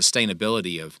with the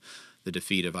sustainability of the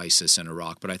defeat of ISIS in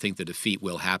Iraq, but I think the defeat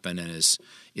will happen and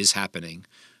is happening.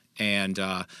 And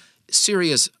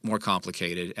Syria is more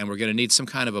complicated, and we're going to need some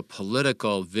kind of a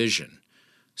political vision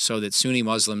so that Sunni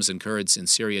Muslims and Kurds in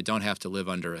Syria don't have to live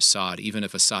under Assad, even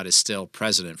if Assad is still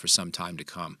president for some time to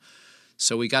come.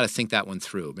 So we got to think that one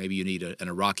through. Maybe you need an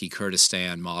Iraqi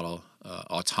Kurdistan model,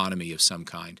 autonomy of some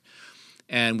kind.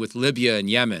 And with Libya and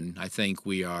Yemen, I think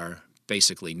we are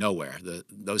basically nowhere.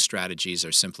 Those strategies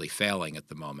are simply failing at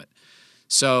the moment.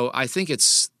 So I think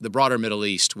it's the broader Middle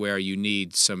East where you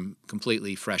need some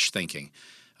completely fresh thinking.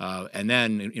 And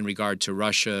then in regard to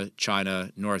Russia,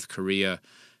 China, North Korea,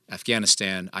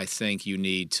 Afghanistan, I think you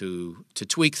need to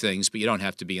tweak things, but you don't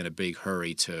have to be in a big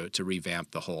hurry to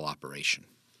revamp the whole operation.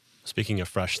 Speaking of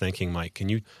fresh thinking, Mike, can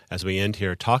you, as we end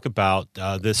here, talk about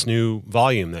this new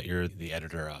volume that you're the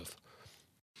editor of?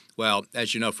 Well,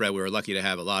 as you know, Fred, we were lucky to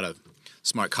have a lot of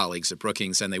smart colleagues at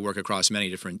Brookings, and they work across many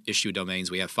different issue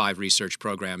domains. We have 5 research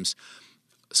programs.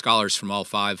 Scholars from all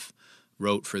 5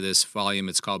 wrote for this volume.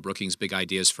 It's called Brookings Big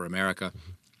Ideas for America.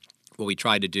 What we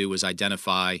tried to do was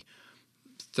identify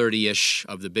 30-ish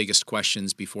of the biggest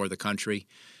questions before the country,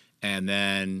 and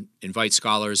then invite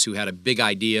scholars who had a big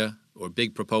idea or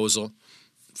big proposal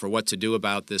for what to do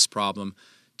about this problem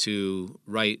to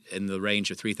write in the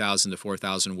range of 3,000 to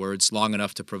 4,000 words, long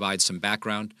enough to provide some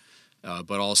background,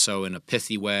 but also in a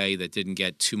pithy way that didn't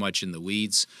get too much in the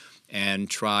weeds, and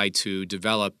try to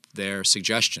develop their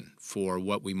suggestion for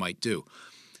what we might do.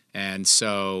 And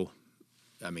so,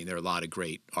 I mean, there are a lot of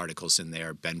great articles in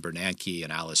there. Ben Bernanke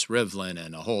and Alice Rivlin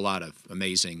and a whole lot of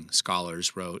amazing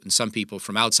scholars wrote. And some people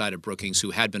from outside of Brookings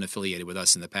who had been affiliated with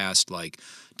us in the past, like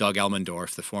Doug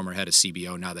Elmendorf, the former head of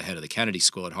CBO, now the head of the Kennedy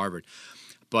School at Harvard.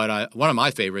 But one of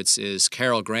my favorites is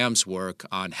Carol Graham's work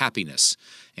on happiness.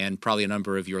 And probably a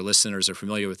number of your listeners are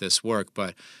familiar with this work,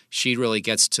 but she really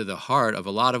gets to the heart of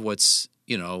a lot of what's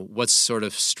sort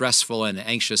of stressful and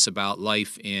anxious about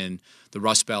life in the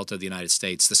Rust Belt of the United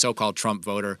States, the so-called Trump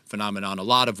voter phenomenon. A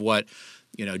lot of what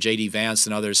J.D. Vance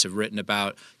and others have written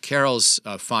about. Carol's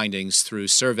findings through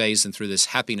surveys and through this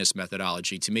happiness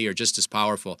methodology, to me, are just as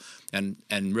powerful and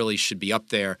really should be up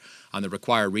there on the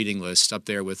required reading list, up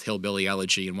there with Hillbilly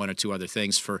Elegy and one or two other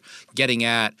things for getting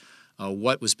at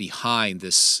what was behind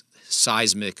this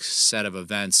seismic set of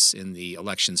events in the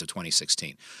elections of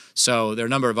 2016. So there are a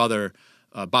number of other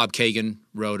Bob Kagan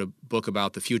wrote a book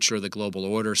about the future of the global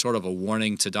order, sort of a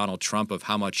warning to Donald Trump of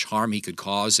how much harm he could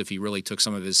cause if he really took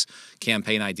some of his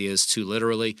campaign ideas too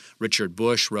literally. Richard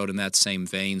Bush wrote in that same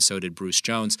vein, so did Bruce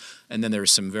Jones. And then there are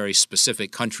some very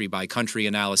specific country-by-country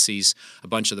analyses. A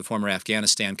bunch of the former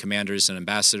Afghanistan commanders and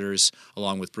ambassadors,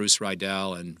 along with Bruce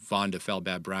Riedel and Vonda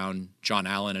Feldbad-Brown, John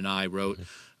Allen and I wrote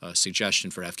a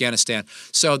suggestion for Afghanistan.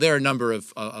 So there are a number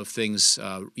of things,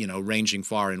 ranging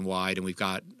far and wide, and we've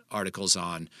got articles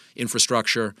on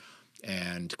infrastructure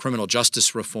and criminal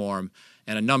justice reform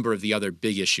and a number of the other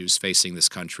big issues facing this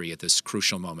country at this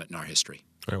crucial moment in our history.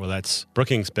 All right, well, that's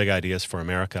Brookings Big Ideas for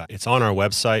America. It's on our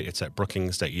website. It's at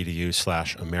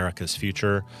brookings.edu/America's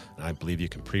Future. I believe you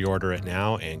can pre-order it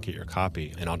now and get your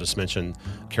copy. And I'll just mention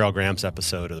Carol Graham's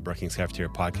episode of the Brookings Cafeteria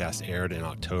podcast aired in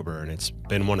October, and it's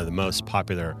been one of the most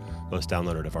popular, most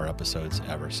downloaded of our episodes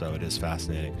ever. So it is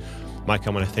fascinating. Mike, I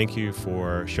want to thank you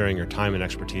for sharing your time and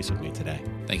expertise with me today.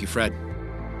 Thank you, Fred.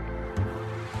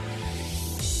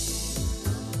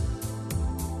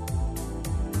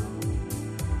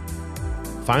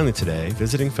 Finally today,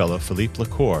 visiting fellow Philippe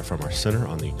Lacour from our Center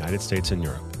on the United States and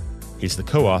Europe. He's the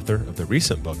co-author of the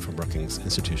recent book from Brookings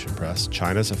Institution Press,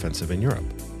 China's Offensive in Europe.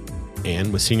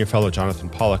 And with senior fellow Jonathan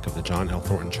Pollock of the John L.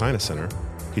 Thornton China Center,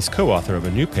 he's co-author of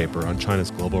a new paper on China's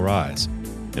global rise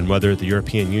and whether the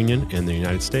European Union and the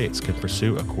United States can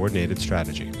pursue a coordinated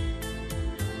strategy.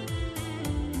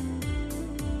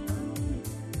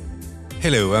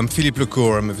 Hello, I'm Philippe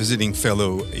Lecourt. I'm a visiting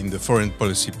fellow in the Foreign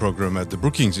Policy Program at the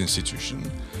Brookings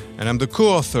Institution, and I'm the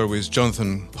co-author with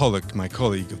Jonathan Pollock, my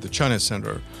colleague of the China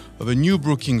Center, of a new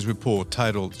Brookings report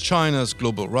titled China's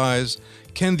Global Rise,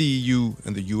 Can the EU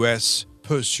and the US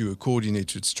Pursue a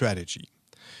Coordinated Strategy?,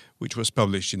 which was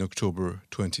published in October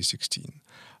 2016.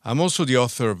 I'm also the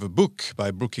author of a book by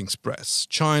Brookings Press,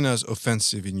 China's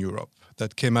Offensive in Europe,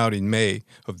 that came out in May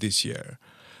of this year.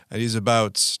 It is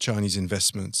about Chinese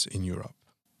investments in Europe.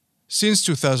 Since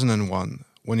 2001,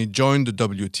 when it joined the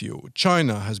WTO,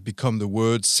 China has become the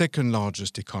world's second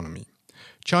largest economy.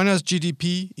 China's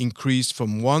GDP increased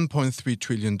from $1.3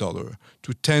 trillion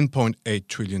to $10.8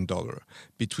 trillion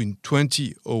between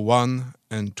 2001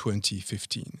 and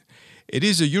 2015. It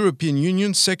is the European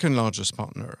Union's second largest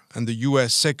partner and the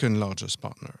US second largest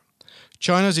partner.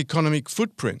 China's economic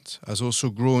footprint has also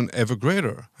grown ever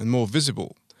greater and more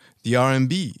visible. The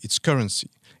RMB, its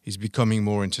currency, is becoming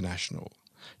more international.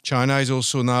 China is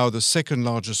also now the second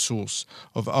largest source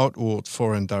of outward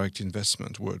foreign direct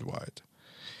investment worldwide.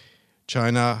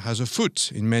 China has a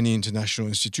foot in many international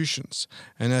institutions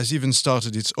and has even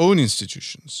started its own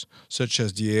institutions, such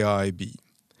as the AIIB.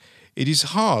 It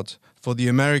is hard for the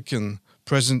American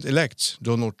President-elect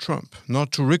Donald Trump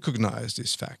not to recognize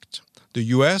this fact. The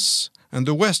US and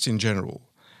the West in general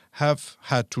have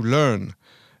had to learn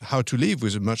how to live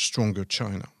with a much stronger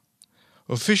China.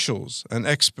 Officials and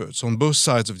experts on both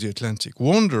sides of the Atlantic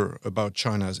wonder about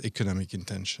China's economic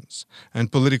intentions,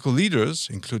 and political leaders,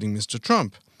 including Mr.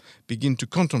 Trump, begin to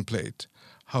contemplate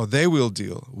how they will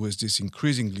deal with this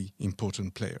increasingly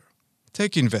important player.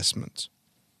 Take investment.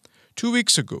 2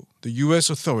 weeks ago, the US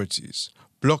authorities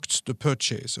blocked the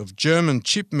purchase of German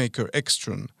chipmaker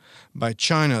Extron by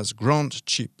China's Grand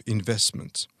Chip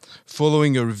Investment,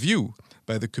 following a review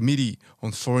by the Committee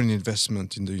on Foreign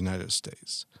Investment in the United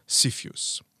States,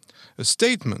 CFIUS. A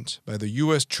statement by the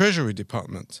U.S. Treasury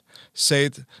Department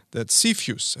said that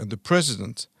CFIUS and the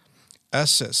President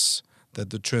assess that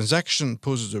the transaction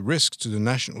poses a risk to the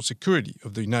national security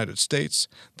of the United States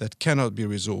that cannot be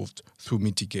resolved through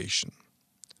mitigation.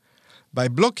 By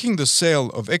blocking the sale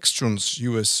of Extron's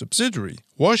U.S. subsidiary,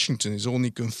 Washington is only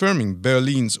confirming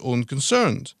Berlin's own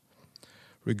concerns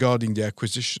regarding the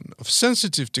acquisition of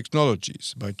sensitive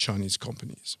technologies by Chinese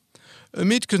companies.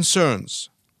 Amid concerns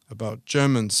about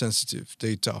German sensitive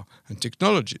data and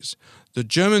technologies, the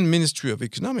German Ministry of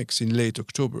Economics in late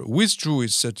October withdrew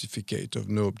its certificate of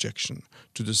no objection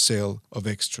to the sale of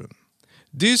Extron.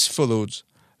 This followed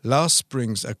last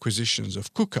spring's acquisitions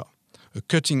of KUKA, a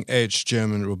cutting-edge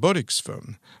German robotics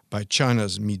firm, by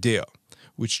China's Midea,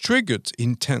 which triggered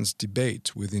intense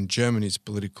debate within Germany's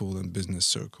political and business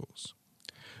circles.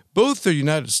 Both the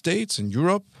United States and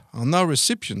Europe are now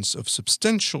recipients of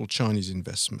substantial Chinese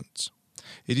investments.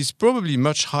 It is probably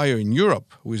much higher in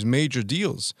Europe, with major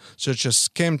deals such as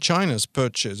ChemChina's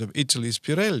purchase of Italy's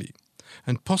Pirelli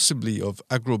and possibly of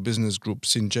agro-business group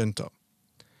Syngenta.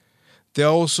 There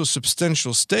are also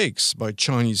substantial stakes by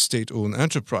Chinese state-owned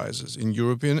enterprises in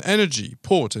European energy,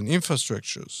 port and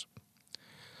infrastructures.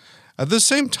 At the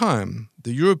same time,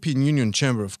 the European Union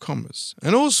Chamber of Commerce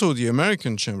and also the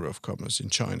American Chamber of Commerce in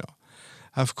China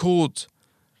have called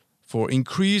for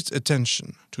increased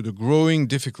attention to the growing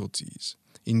difficulties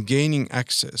in gaining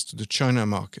access to the China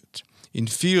market in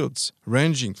fields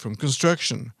ranging from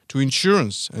construction to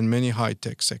insurance and many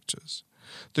high-tech sectors.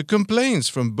 The complaints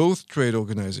from both trade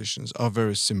organizations are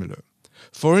very similar.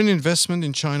 Foreign investment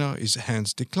in China is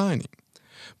hence declining.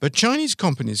 But Chinese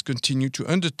companies continue to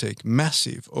undertake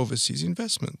massive overseas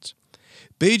investment.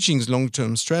 Beijing's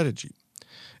long-term strategy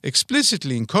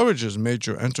explicitly encourages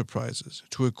major enterprises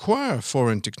to acquire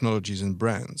foreign technologies and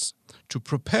brands to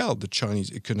propel the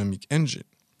Chinese economic engine.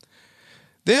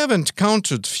 They have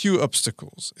encountered few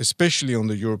obstacles, especially on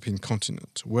the European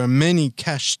continent, where many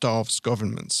cash-starved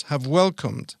governments have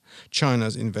welcomed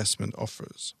China's investment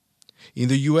offers. In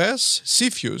the US,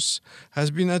 CFIUS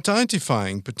has been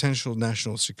identifying potential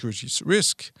national security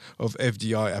risk of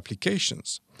FDI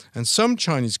applications, and some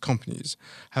Chinese companies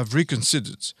have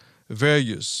reconsidered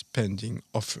various pending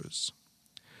offers.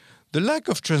 The lack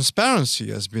of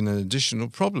transparency has been an additional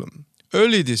problem.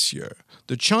 Early this year,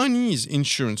 the Chinese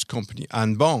insurance company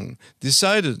Anbang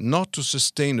decided not to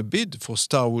sustain a bid for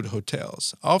Starwood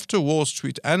Hotels after Wall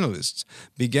Street analysts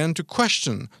began to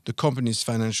question the company's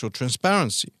financial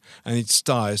transparency and its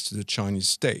ties to the Chinese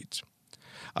state.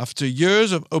 After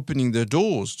years of opening their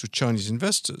doors to Chinese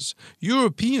investors,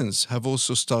 Europeans have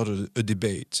also started a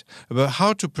debate about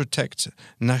how to protect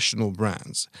national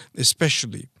brands,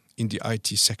 especially in the IT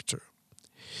sector.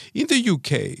 In the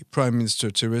UK, Prime Minister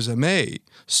Theresa May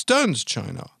stunned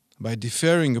China by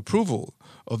deferring approval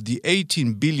of the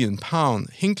 £18 billion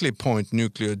Hinkley Point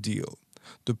nuclear deal.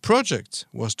 The project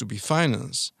was to be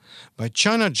financed by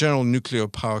China General Nuclear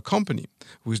Power Company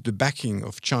with the backing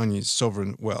of Chinese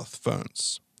sovereign wealth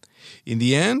funds. In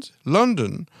the end,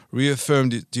 London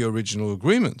reaffirmed the original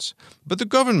agreement, but the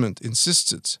government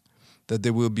insisted that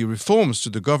there will be reforms to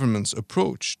the government's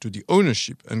approach to the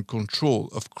ownership and control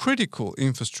of critical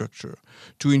infrastructure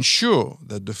to ensure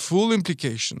that the full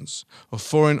implications of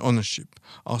foreign ownership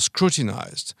are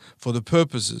scrutinized for the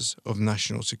purposes of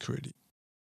national security.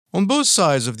 On both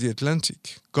sides of the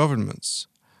Atlantic, governments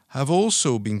have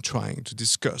also been trying to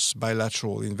discuss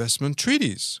bilateral investment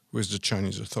treaties with the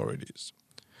Chinese authorities.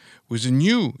 With the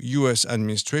new U.S.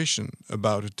 administration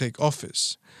about to take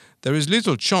office, there is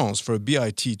little chance for a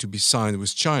BIT to be signed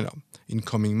with China in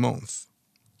coming months.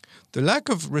 The lack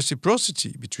of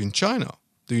reciprocity between China,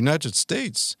 the United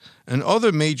States, and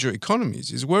other major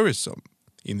economies is worrisome.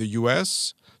 In the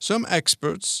U.S., some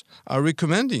experts are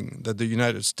recommending that the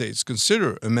United States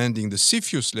consider amending the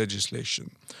CFIUS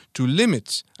legislation to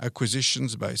limit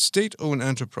acquisitions by state-owned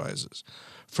enterprises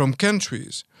from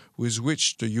countries with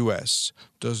which the U.S.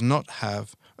 does not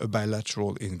have a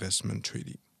bilateral investment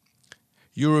treaty.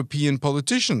 European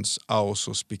politicians are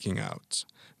also speaking out.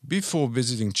 Before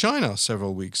visiting China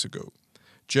several weeks ago,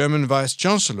 German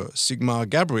Vice-Chancellor Sigmar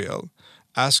Gabriel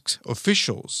asked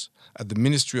officials at the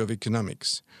Ministry of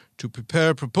Economics to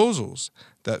prepare proposals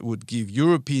that would give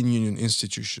European Union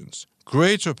institutions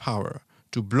greater power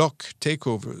to block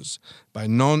takeovers by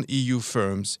non-EU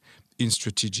firms in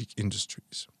strategic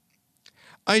industries.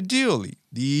 Ideally,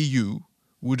 the EU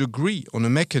would agree on a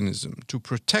mechanism to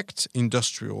protect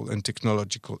industrial and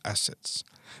technological assets.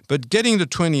 But getting the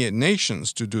 28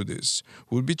 nations to do this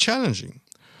would be challenging.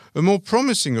 A more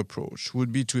promising approach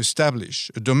would be to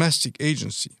establish a domestic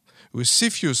agency with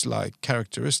CFIUS-like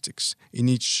characteristics in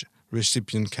each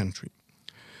recipient country.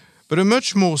 But a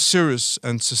much more serious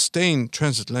and sustained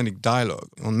transatlantic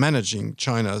dialogue on managing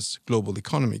China's global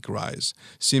economic rise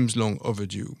seems long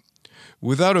overdue.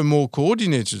 Without a more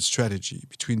coordinated strategy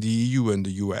between the EU and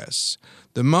the US,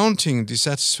 the mounting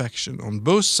dissatisfaction on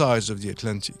both sides of the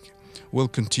Atlantic will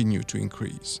continue to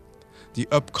increase. The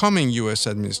upcoming US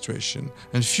administration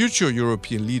and future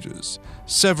European leaders,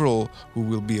 several who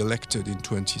will be elected in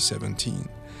 2017,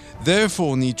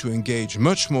 therefore need to engage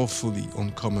much more fully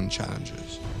on common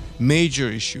challenges. Major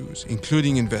issues,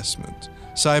 including investment,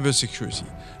 cybersecurity,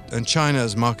 and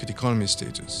China's market economy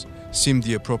status, seem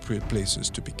the appropriate places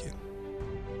to begin.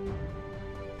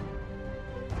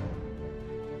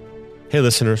 Hey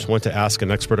listeners, want to ask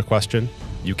an expert a question?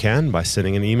 You can by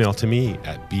sending an email to me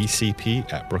at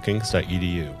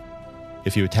bcp@brookings.edu.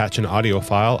 If you attach an audio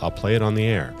file, I'll play it on the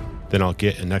air. Then I'll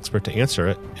get an expert to answer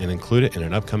it and include it in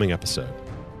an upcoming episode.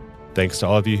 Thanks to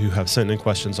all of you who have sent in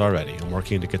questions already. I'm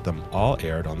working to get them all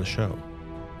aired on the show.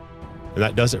 And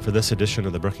that does it for this edition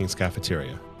of the Brookings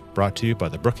Cafeteria, brought to you by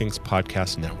the Brookings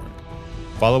Podcast Network.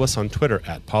 Follow us on Twitter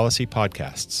at Policy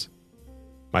Podcasts.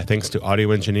 My thanks to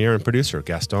audio engineer and producer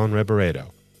Gaston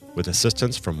Reboredo, with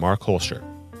assistance from Mark Holscher.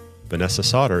 Vanessa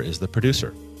Sauter is the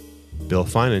producer. Bill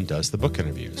Finan does the book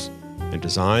interviews. And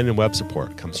design and web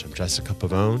support comes from Jessica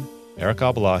Pavone, Eric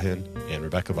Abalahin, and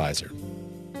Rebecca Visor.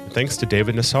 And thanks to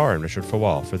David Nassar and Richard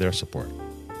Fawal for their support.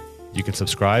 You can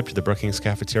subscribe to the Brookings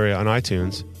Cafeteria on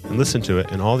iTunes and listen to it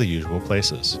in all the usual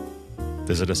places.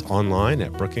 Visit us online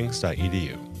at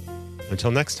brookings.edu.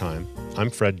 Until next time, I'm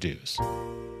Fred Dews.